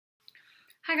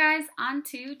Hi guys, on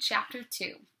to chapter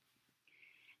 2.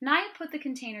 Naya put the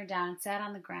container down and sat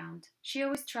on the ground. She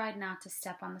always tried not to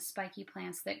step on the spiky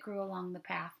plants that grew along the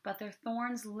path, but their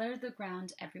thorns littered the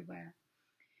ground everywhere.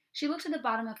 She looked at the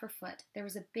bottom of her foot. There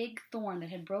was a big thorn that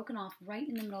had broken off right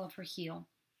in the middle of her heel.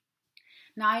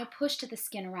 Naya pushed at the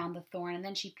skin around the thorn, and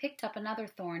then she picked up another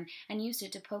thorn and used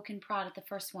it to poke and prod at the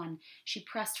first one. She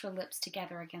pressed her lips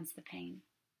together against the pain.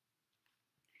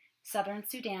 Southern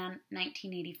Sudan,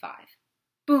 1985.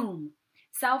 Boom!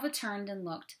 Salva turned and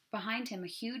looked. Behind him, a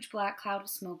huge black cloud of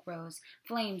smoke rose.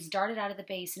 Flames darted out of the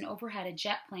base, and overhead a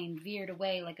jet plane veered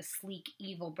away like a sleek,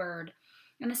 evil bird.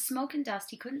 In the smoke and dust,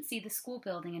 he couldn't see the school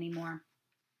building anymore.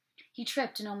 He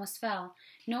tripped and almost fell.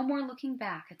 No more looking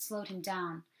back had slowed him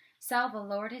down. Salva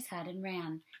lowered his head and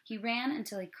ran. He ran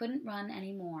until he couldn't run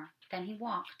any more. Then he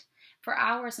walked. For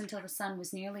hours, until the sun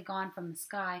was nearly gone from the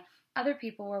sky, other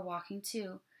people were walking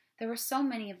too. There were so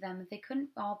many of them that they couldn't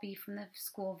all be from the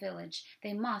school village.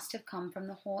 They must have come from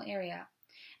the whole area.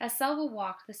 As Salva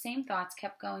walked, the same thoughts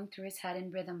kept going through his head in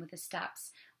rhythm with his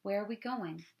steps. Where are we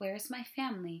going? Where is my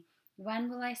family? When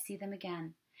will I see them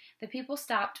again? The people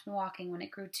stopped walking when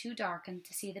it grew too dark and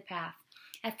to see the path.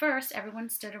 At first, everyone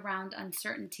stood around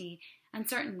uncertainly,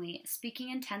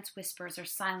 speaking in tense whispers or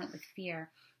silent with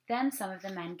fear. Then some of the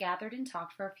men gathered and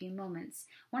talked for a few moments.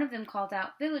 One of them called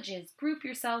out, "Villages, group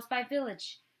yourselves by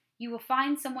village. You will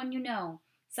find someone you know."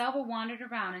 Salva wandered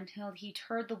around until he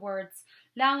heard the words,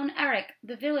 "Laun Eric,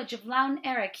 the village of Laun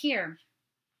Eric, here."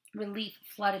 Relief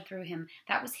flooded through him.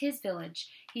 That was his village.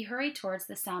 He hurried towards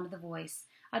the sound of the voice.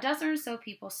 A dozen or so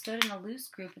people stood in a loose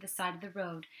group at the side of the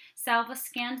road. Salva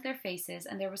scanned their faces,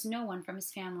 and there was no one from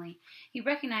his family. He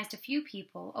recognized a few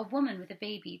people, a woman with a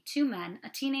baby, 2 men, a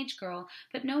teenage girl,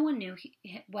 but no one knew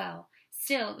well.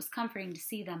 Still, it was comforting to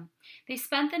see them. They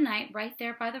spent the night right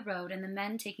there by the road, and the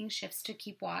men taking shifts to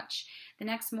keep watch. The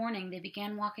next morning they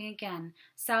began walking again.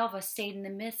 Salva stayed in the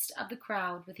midst of the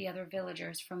crowd with the other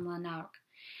villagers from Lanark.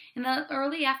 In the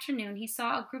early afternoon he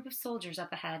saw a group of soldiers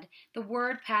up ahead. The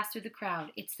word passed through the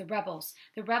crowd. It's the rebels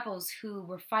who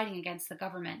were fighting against the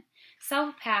government.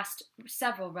 Salva passed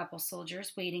several rebel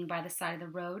soldiers waiting by the side of the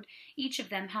road. Each of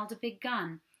them held a big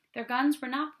gun. Their guns were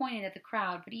not pointed at the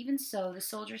crowd, but even so the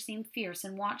soldiers seemed fierce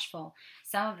and watchful.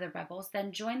 Some of the rebels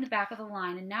then joined the back of the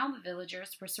line, and now the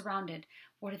villagers were surrounded.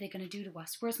 What are they going to do to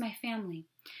us? Where's my family?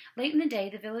 Late in the day,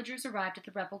 the villagers arrived at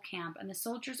the rebel camp, and the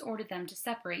soldiers ordered them to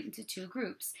separate into 2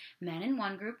 groups. Men in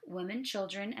one group, women,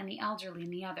 children, and the elderly in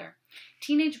the other.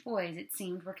 Teenage boys, it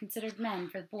seemed, were considered men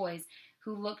for boys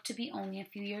who looked to be only a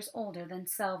few years older than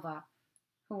Salva,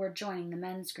 who were joining the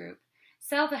men's group.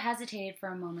 Salva hesitated for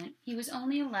a moment. He was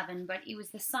only 11, but he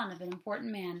was the son of an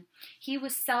important man. He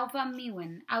was Salva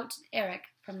Miwin, out Eric,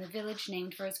 from the village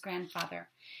named for his grandfather.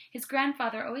 His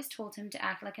grandfather always told him to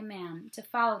act like a man, to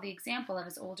follow the example of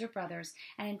his older brothers,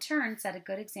 and in turn set a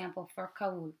good example for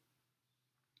Kaul.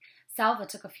 Salva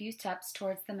took a few steps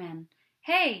towards the men.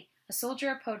 "Hey!" A soldier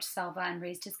approached Salva and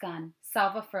raised his gun.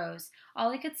 Salva froze.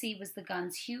 All he could see was the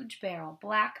gun's huge barrel,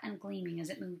 black and gleaming as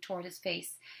it moved toward his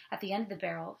face. At the end of the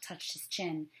barrel touched his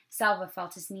chin. Salva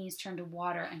felt his knees turn to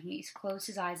water, and he closed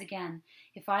his eyes again.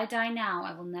 "If I die now,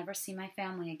 I will never see my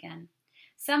family again."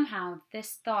 Somehow,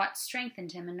 this thought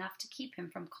strengthened him enough to keep him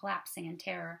from collapsing in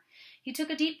terror. He took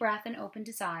a deep breath and opened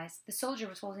his eyes. The soldier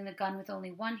was holding the gun with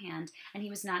only one hand, and he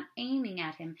was not aiming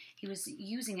at him. He was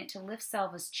using it to lift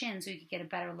Salva's chin so he could get a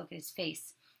better look at his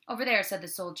face. "Over there," said the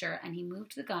soldier, and he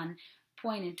moved the gun,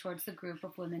 pointed towards the group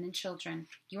of women and children.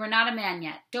 "You are not a man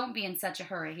yet. Don't be in such a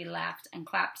hurry," he laughed, and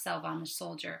clapped Salva on the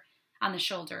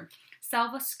shoulder.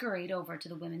 Salva scurried over to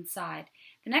the women's side.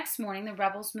 The next morning the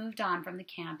rebels moved on from the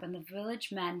camp, and the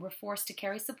village men were forced to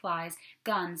carry supplies,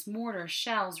 guns, mortars,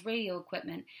 shells, radio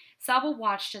equipment. Salva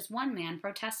watched as one man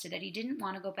protested that he didn't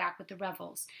want to go back with the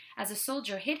rebels. As a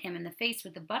soldier hit him in the face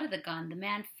with the butt of the gun, the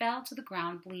man fell to the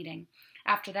ground bleeding.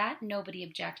 After that, nobody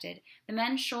objected. The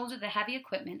men shouldered the heavy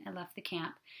equipment and left the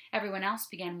camp. Everyone else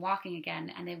began walking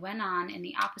again, and they went on in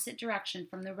the opposite direction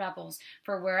from the rebels,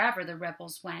 for wherever the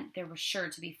rebels went, there was sure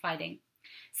to be fighting.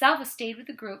 Salva stayed with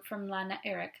the group from Lana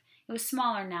Eric. It was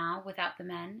smaller now, without the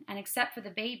men, and except for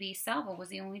the baby, Salva was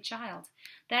the only child.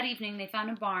 That evening they found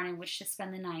a barn in which to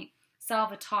spend the night.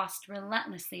 Salva tossed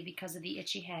relentlessly because of the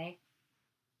itchy hay.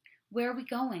 Where are we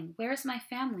going? Where is my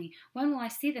family? When will I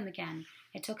see them again?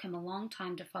 It took him a long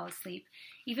time to fall asleep.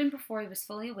 Even before he was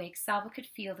fully awake, Salva could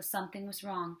feel that something was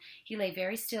wrong. He lay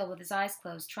very still with his eyes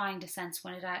closed, trying to sense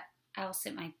what else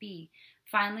it might be.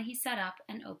 Finally he sat up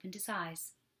and opened his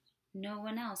eyes. No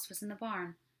one else was in the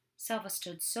barn. Salva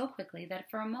stood so quickly that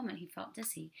for a moment he felt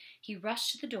dizzy. He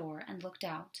rushed to the door and looked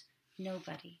out.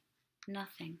 Nobody.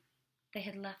 Nothing. They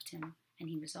had left him, and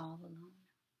he was all alone.